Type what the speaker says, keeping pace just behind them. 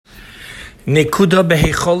Nekuda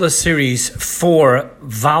Behechola Series 4,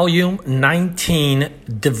 Volume 19,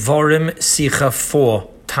 Devarim Sicha 4,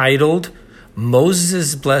 titled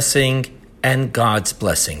Moses' Blessing and God's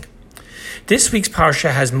Blessing. This week's parsha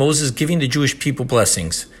has Moses giving the Jewish people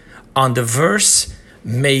blessings. On the verse,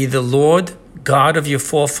 "May the Lord, God of your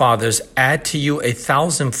forefathers, add to you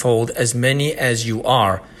 1,000-fold as many as you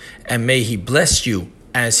are, and may he bless you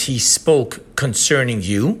as he spoke concerning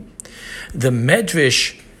you." The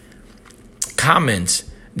Medrash comments,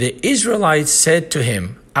 "The Israelites said to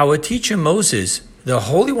him, 'Our teacher Moses, the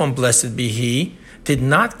Holy One, blessed be he, did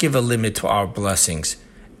not give a limit to our blessings,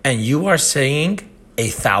 and you are saying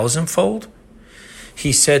 1,000-fold?'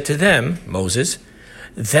 He said to them," Moses,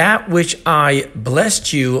 "That which I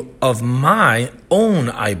blessed you of my own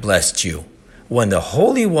I blessed you. When the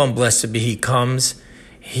Holy One, blessed be he, comes,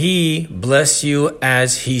 he bless you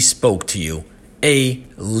as he spoke to you, a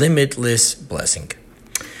limitless blessing."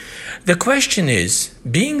 The question is,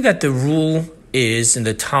 being that the rule is in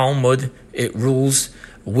the Talmud, it rules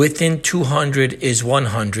within 200 is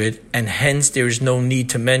 100, and hence there is no need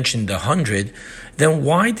to mention the 100, then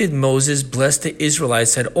why did Moses bless the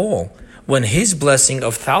Israelites at all, when his blessing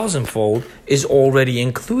of 1,000-fold is already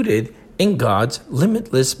included in God's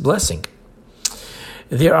limitless blessing?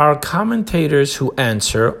 There are commentators who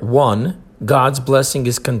answer, 1, God's blessing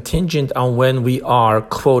is contingent on when we are,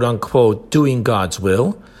 quote-unquote, doing God's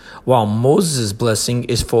will, while Moses' blessing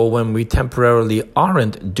is for when we temporarily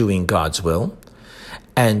aren't doing God's will.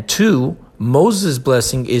 And 2, Moses'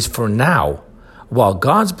 blessing is for now, while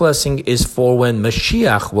God's blessing is for when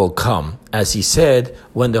Mashiach will come, as he said,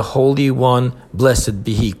 when the Holy One, blessed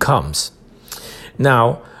be he, comes.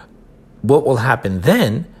 Now, what will happen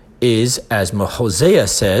then is, as Hosea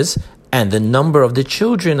says, "And the number of the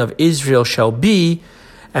children of Israel shall be,"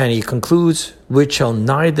 and he concludes, "which shall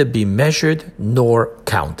neither be measured nor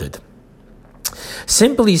counted."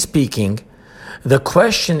 Simply speaking, the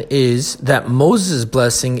question is that Moses'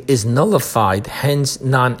 blessing is nullified, hence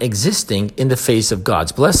non-existing in the face of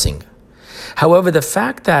God's blessing. However, the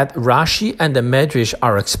fact that Rashi and the Medrash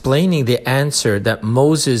are explaining the answer that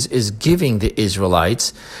Moses is giving the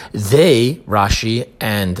Israelites, they, Rashi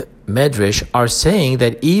and Medrash, are saying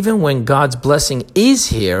that even when God's blessing is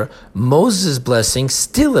here, Moses' blessing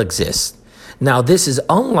still exists. Now, this is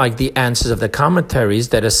unlike the answers of the commentaries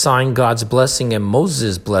that assign God's blessing and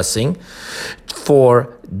Moses' blessing for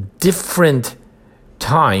different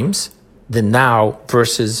times, the now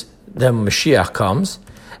versus when Mashiach comes,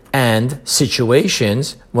 and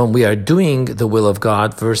situations when we are doing the will of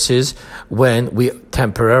God versus when we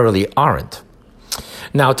temporarily aren't.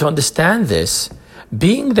 Now, to understand this,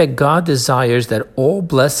 being that God desires that all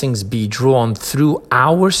blessings be drawn through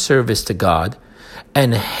our service to God,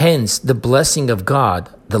 and hence the blessing of God,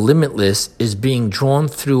 the limitless, is being drawn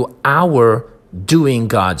through our doing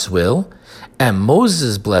God's will, and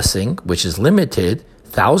Moses' blessing, which is limited,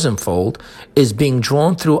 1,000-fold, is being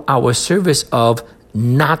drawn through our service of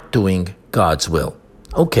not doing God's will.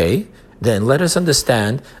 Okay, then let us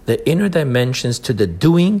understand the inner dimensions to the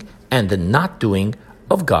doing and the not doing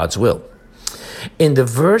of God's will. In the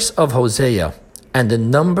verse of Hosea, "And the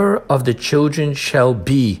number of the children shall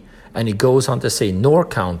be," and he goes on to say, "nor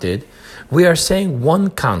counted," we are saying one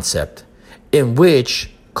concept in which,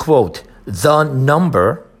 quote, "the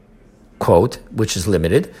number," quote, which is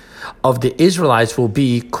limited, "of the Israelites will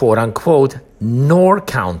be, quote unquote, nor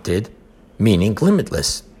counted," meaning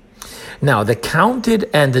limitless. Now, the counted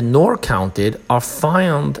and the nor counted are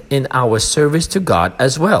found in our service to God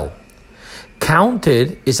as well.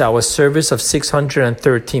 Counted is our service of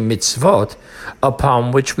 613 mitzvot,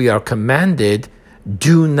 upon which we are commanded,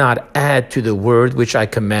 "Do not add to the word which I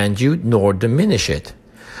command you, nor diminish it."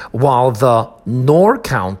 While the nor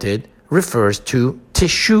counted refers to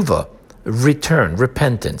teshuvah, return,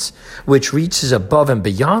 repentance, which reaches above and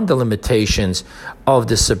beyond the limitations of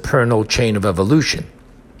the supernal chain of evolution.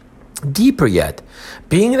 Deeper yet,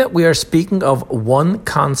 being that we are speaking of one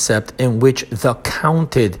concept in which the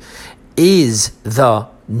counted is the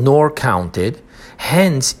nor counted,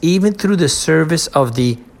 hence, even through the service of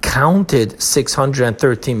the counted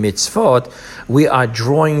 613 mitzvot, we are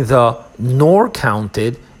drawing the nor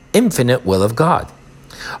counted infinite will of God.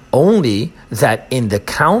 Only that in the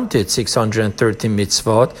counted 613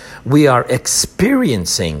 mitzvot, we are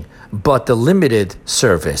experiencing but the limited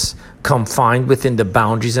service, confined within the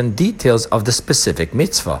boundaries and details of the specific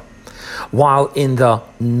mitzvah. While in the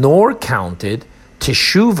nor counted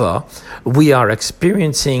Teshuvah, we are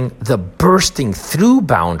experiencing the bursting through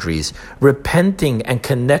boundaries, repenting and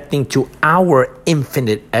connecting to our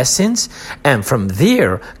infinite essence, and from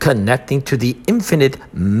there connecting to the infinite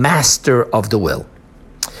master of the will.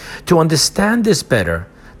 To understand this better,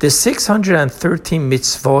 the 613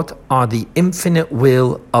 mitzvot are the infinite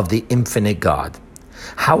will of the infinite God.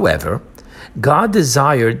 However, God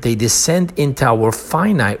desired they descend into our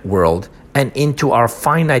finite world and into our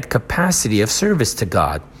finite capacity of service to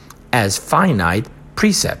God as finite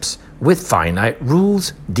precepts with finite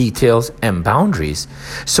rules, details, and boundaries,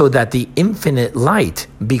 so that the infinite light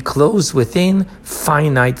be closed within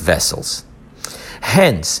finite vessels.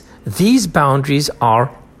 Hence, these boundaries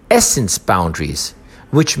are essence boundaries,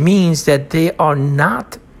 which means that they are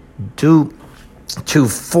not due to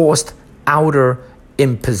forced outer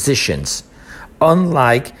impositions,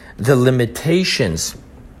 unlike the limitations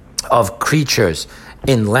of creatures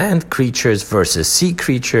in land creatures versus sea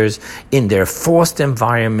creatures in their forced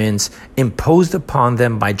environments imposed upon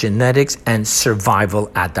them by genetics and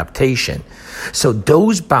survival adaptation. So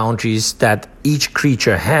those boundaries that each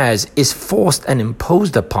creature has is forced and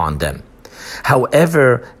imposed upon them.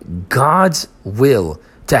 However, God's will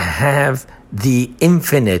to have the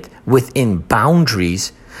infinite within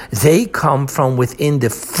boundaries, they come from within the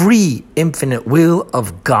free infinite will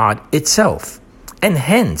of God itself. And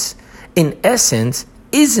hence, in essence,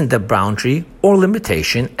 isn't a boundary or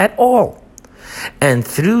limitation at all. And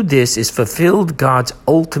through this is fulfilled God's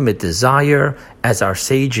ultimate desire, as our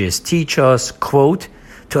sages teach us, quote,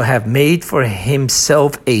 to have made for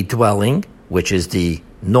himself a dwelling, which is the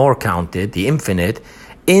nor counted, the infinite,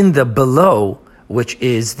 in the below, which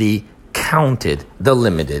is the counted, the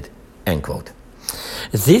limited, end quote.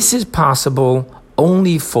 This is possible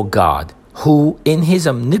only for God, who in his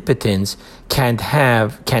omnipotence can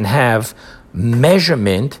have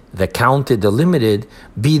measurement, the counted, the limited,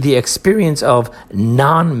 be the experience of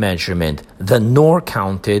non-measurement, the nor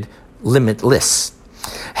counted, limitless.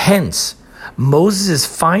 Hence, Moses'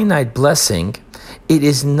 finite blessing, it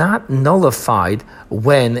is not nullified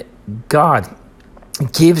when God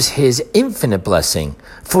gives his infinite blessing,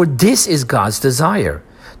 for this is God's desire,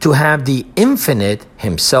 to have the infinite,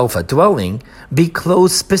 himself a dwelling, be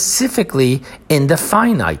clothed specifically in the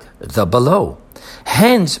finite, the below.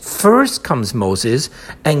 Hence, first comes Moses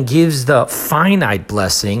and gives the finite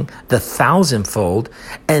blessing, the thousandfold,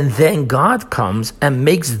 and then God comes and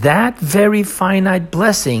makes that very finite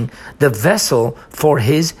blessing the vessel for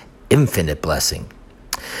his infinite blessing.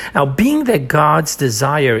 Now, being that God's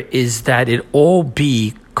desire is that it all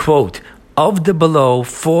be, quote, of the below,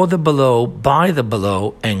 for the below, by the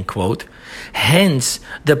below, end quote, hence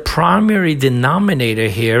the primary denominator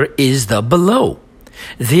here is the below.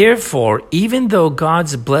 Therefore, even though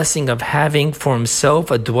God's blessing of having for himself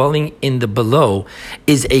a dwelling in the below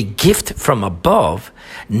is a gift from above,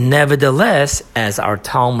 nevertheless, as our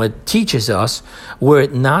Talmud teaches us, were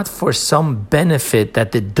it not for some benefit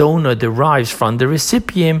that the donor derives from the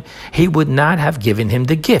recipient, he would not have given him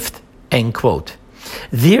the gift, end quote.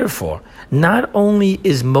 Therefore, not only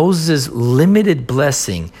is Moses' limited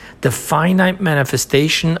blessing the finite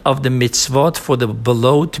manifestation of the mitzvot for the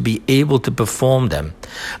below to be able to perform them,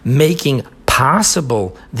 making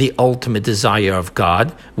possible the ultimate desire of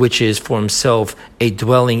God, which is for himself a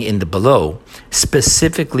dwelling in the below,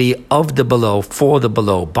 specifically of the below, for the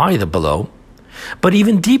below, by the below, but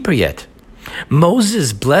even deeper yet,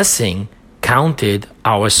 Moses' blessing, counted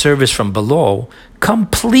our service from below,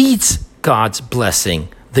 completes God's blessing,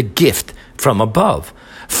 the gift from above.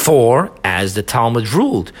 For, as the Talmud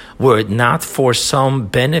ruled, were it not for some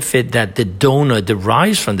benefit that the donor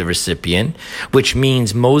derives from the recipient, which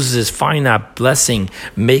means Moses' finite blessing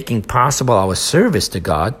making possible our service to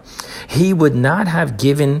God, he would not have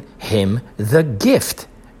given him the gift,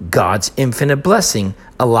 God's infinite blessing,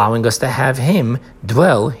 allowing us to have him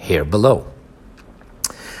dwell here below.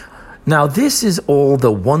 Now, this is all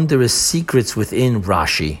the wondrous secrets within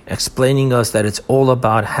Rashi, explaining us that it's all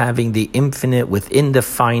about having the infinite within the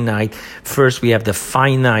finite. First, we have the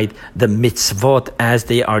finite, the mitzvot, as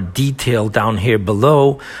they are detailed down here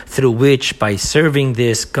below, through which, by serving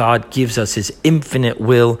this, God gives us his infinite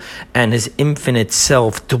will and his infinite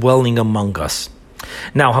self dwelling among us.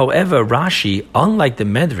 Now, however, Rashi, unlike the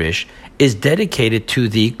Medrash, is dedicated to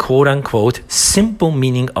the quote-unquote simple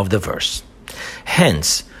meaning of the verse.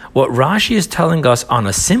 Hence, what Rashi is telling us on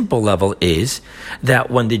a simple level is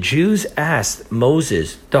that when the Jews asked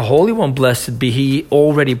Moses, the Holy One, blessed be he,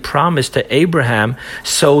 already promised to Abraham,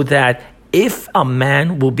 so that if a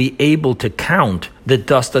man will be able to count the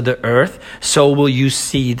dust of the earth, so will your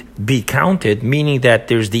seed be counted, meaning that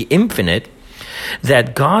there's the infinite,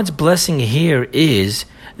 that God's blessing here is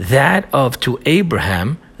that of to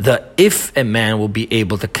Abraham, the if a man will be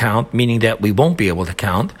able to count, meaning that we won't be able to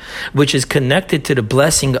count, which is connected to the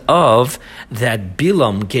blessing of that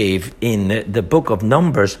Bilam gave in the book of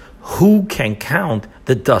Numbers Who can count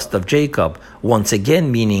the dust of Jacob? Once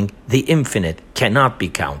again, meaning the infinite cannot be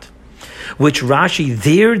counted. Which Rashi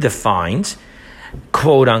there defines,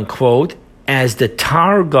 quote unquote, as the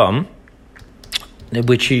Targum,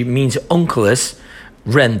 which he means Onkelos,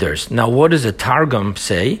 renders. Now, what does the Targum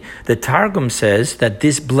say? The Targum says that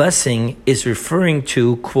this blessing is referring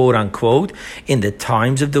to, quote unquote, in the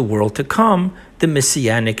times of the world to come, the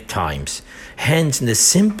Messianic times. Hence, in the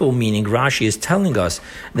simple meaning, Rashi is telling us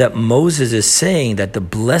that Moses is saying that the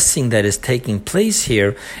blessing that is taking place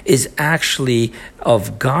here is actually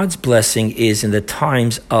of God's blessing is in the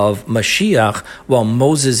times of Mashiach, while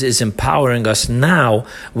Moses is empowering us now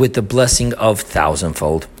with the blessing of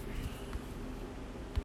thousandfold.